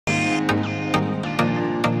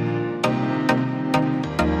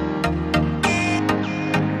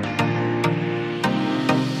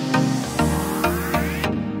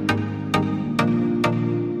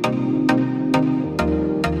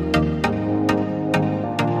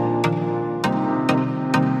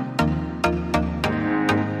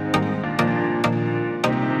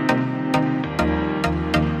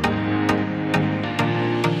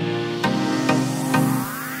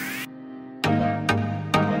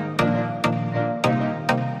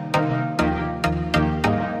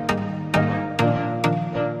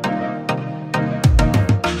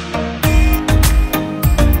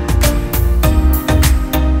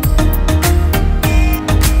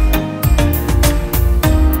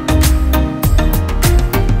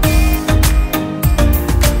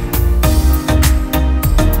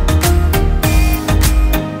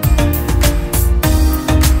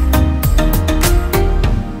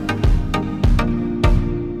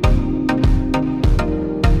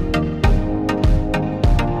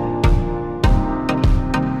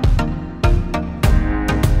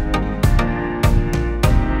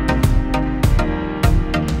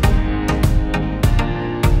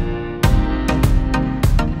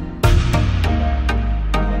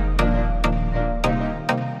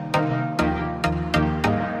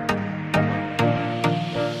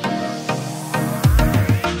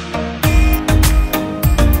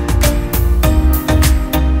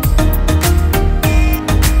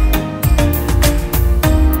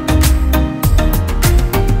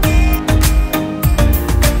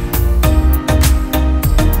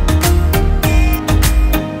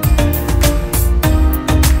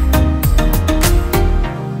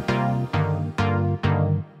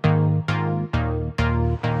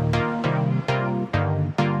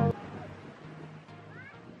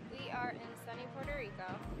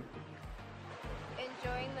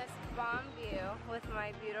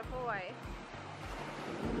beautiful wife.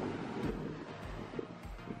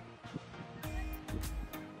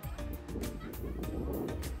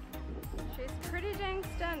 She's pretty dang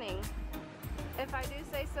stunning, if I do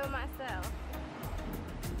say so myself.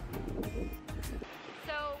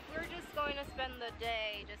 So we're just going to spend the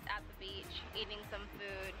day just at the beach, eating some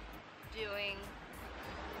food, doing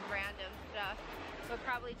random stuff. We'll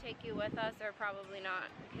probably take you with us or probably not,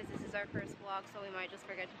 because this is our first vlog, so we might just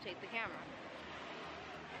forget to take the camera.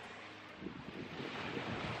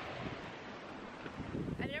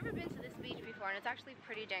 I've never been to this beach before, and it's actually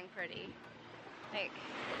pretty dang pretty. Like,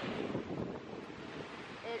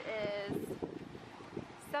 it is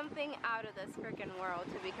something out of this freaking world,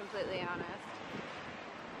 to be completely honest.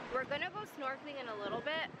 We're gonna go snorkeling in a little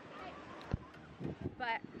bit,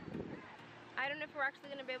 but I don't know if we're actually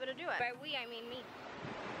gonna be able to do it. By we, I mean me.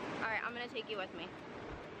 All right, I'm gonna take you with me.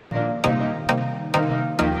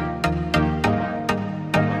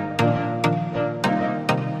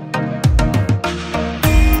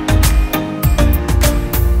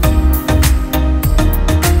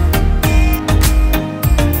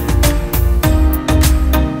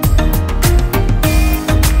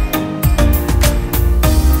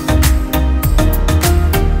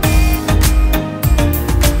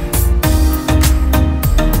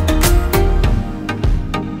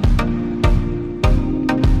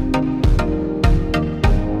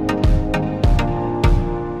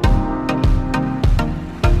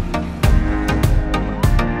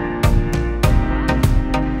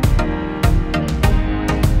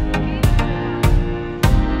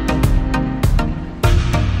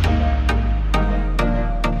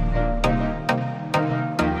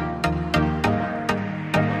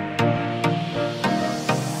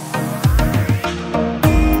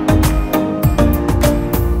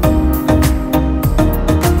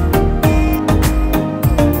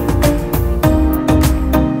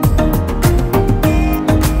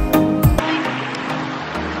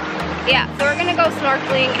 Yeah, so we're gonna go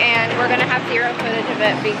snorkeling and we're gonna have zero footage of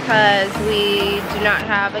it because we do not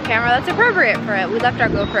have a camera that's appropriate for it. We left our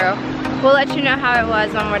GoPro. We'll let you know how it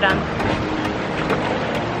was when we're done.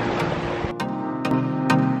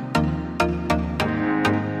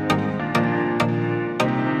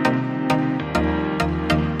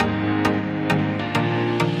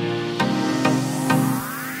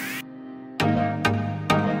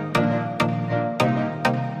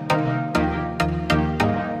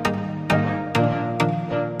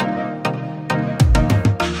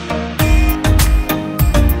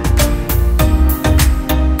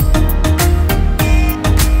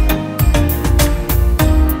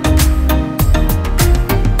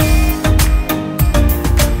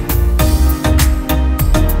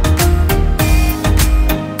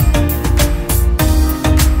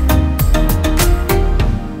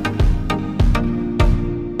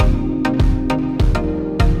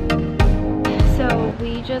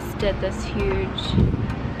 Did this huge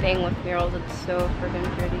thing with murals. It's so freaking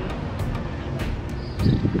pretty.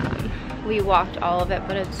 We walked all of it,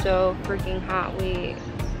 but it's so freaking hot we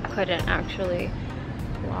couldn't actually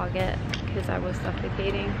vlog it because I was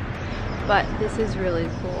suffocating. But this is really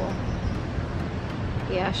cool.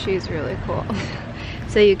 Yeah, she's really cool.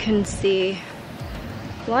 So you can see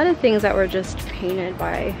a lot of things that were just painted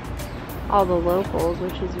by all the locals,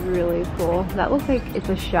 which is really cool. That looks like it's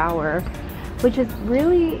a shower, which is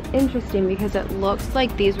really interesting because it looks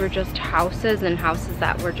like these were just houses and houses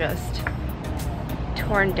that were just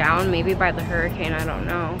torn down, maybe by the hurricane, I don't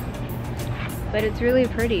know. But it's really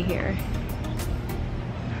pretty here.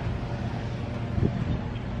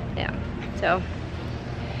 Yeah, so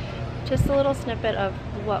just a little snippet of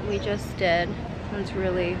what we just did. It's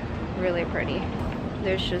really, really pretty.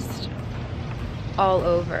 There's just all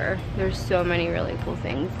over. There's so many really cool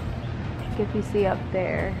things. Like if you see up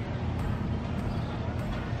there.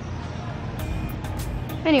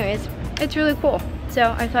 Anyways, it's really cool.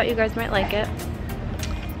 So I thought you guys might like it.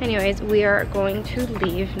 Anyways, we are going to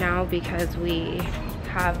leave now because we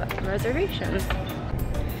have reservations.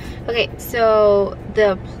 Okay, so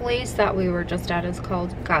the place that we were just at is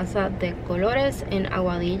called Casa de Colores in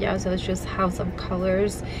Aguadilla. So it's just House of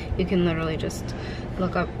Colors. You can literally just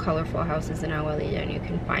look up colorful houses in Aguadilla and you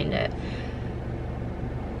can find it.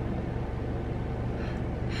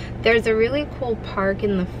 There's a really cool park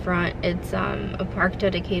in the front. It's a park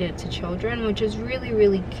dedicated to children, which is really,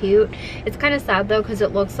 really cute. It's kind of sad though, because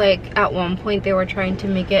it looks like at one point they were trying to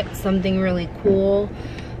make it something really cool.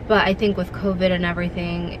 But I think with COVID and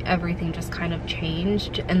everything just kind of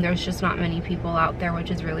changed. And there's just not many people out there,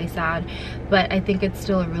 which is really sad. But I think it's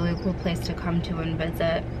still a really cool place to come to and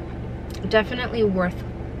visit. Definitely worth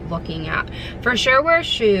looking at. For sure wear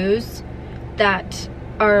shoes that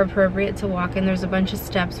are appropriate to walk in. There's a bunch of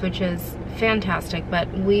steps, which is fantastic, but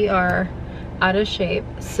we are out of shape,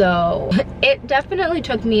 so it definitely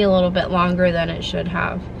took me a little bit longer than it should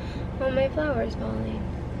have. Oh, my flower's falling.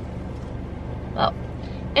 Well,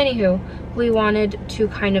 anywho, we wanted to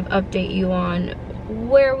kind of update you on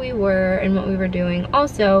where we were and what we were doing.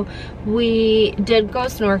 Also, we did go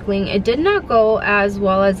snorkeling. It did not go as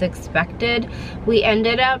well as expected. We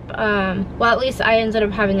ended up, well, at least I ended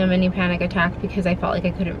up having a mini panic attack because I felt like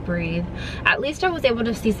I couldn't breathe. At least I was able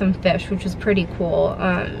to see some fish, which was pretty cool.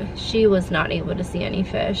 She was not able to see any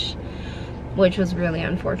fish, which was really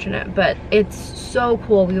unfortunate, but it's so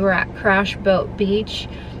cool. We were at Crash Boat Beach.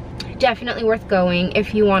 Definitely worth going.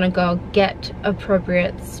 If you want to go, get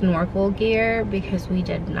appropriate snorkel gear, because we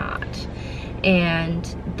did not, and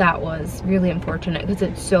that was really unfortunate because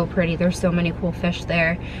it's so pretty. There's so many cool fish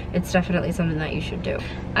there. It's definitely something that you should do.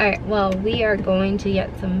 All right, well, we are going to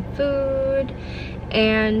get some food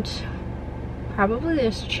and probably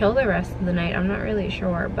just chill the rest of the night. I'm not really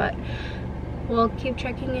sure, but we'll keep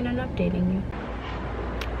checking in and updating you.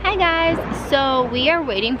 Hi guys, so we are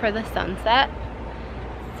waiting for the sunset.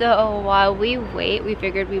 So while we wait, we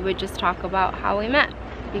figured we would just talk about how we met,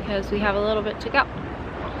 because we have a little bit to go.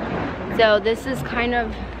 So this is kind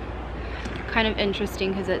of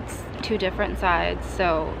interesting because it's two different sides.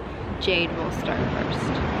 So Jade will start first.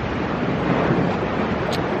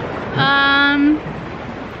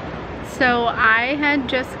 So I had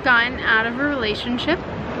just gotten out of a relationship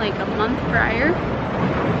like a month prior,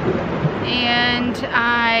 and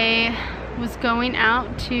I was going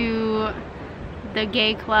out to the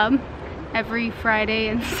gay club every Friday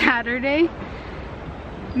and Saturday,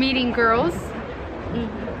 meeting girls.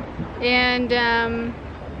 And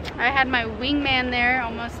I had my wingman there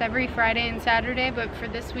almost every Friday and Saturday, but for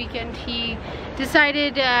this weekend he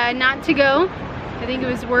decided not to go. I think it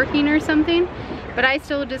was working or something, but I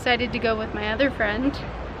still decided to go with my other friend.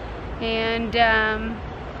 And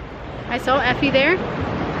I saw Effie there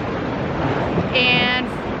and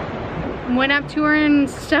went up to her and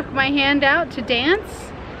stuck my hand out to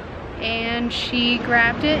dance, and she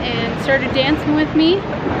grabbed it and started dancing with me,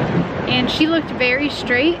 and she looked very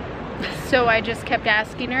straight, so I just kept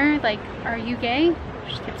asking her, like, are you gay?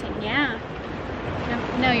 She kept saying, yeah.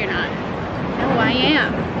 No, you're not. No, I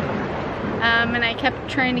am. And I kept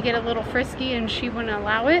trying to get a little frisky, and she wouldn't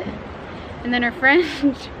allow it, and then her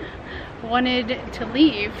friend wanted to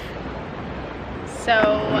leave. So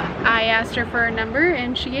I asked her for a number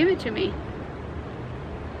and she gave it to me.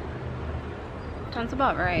 Sounds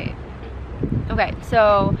about right. Okay,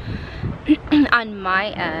 so on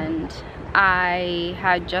my end, I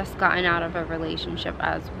had just gotten out of a relationship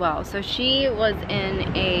as well. So she was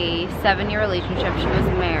in a 7-year relationship. She was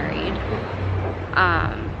married.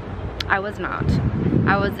 I was not.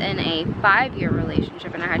 I was in a 5-year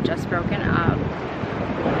relationship and I had just broken up.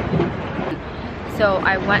 So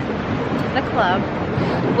I went to the club,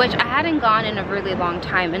 which I hadn't gone in a really long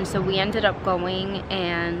time, and so we ended up going,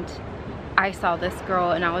 and I saw this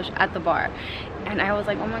girl and I was at the bar and I was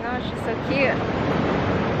like, oh my gosh, she's so cute.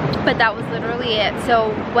 But that was literally it.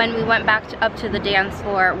 So when we went back up to the dance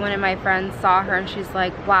floor, one of my friends saw her and she's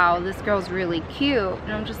like, wow, this girl's really cute.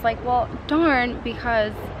 And I'm just like, well, darn,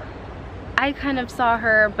 because I kind of saw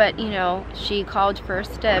her, but you know, she called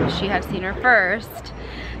first dibs. She had seen her first.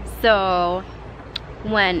 So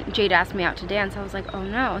when Jade asked me out to dance, I was like, oh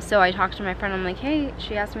no. So I talked to my friend, I'm like, hey,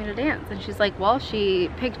 she asked me to dance. And she's like, well, she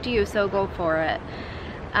picked you, so go for it.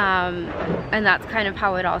 And that's kind of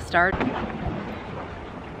how it all started.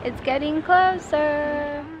 It's getting closer.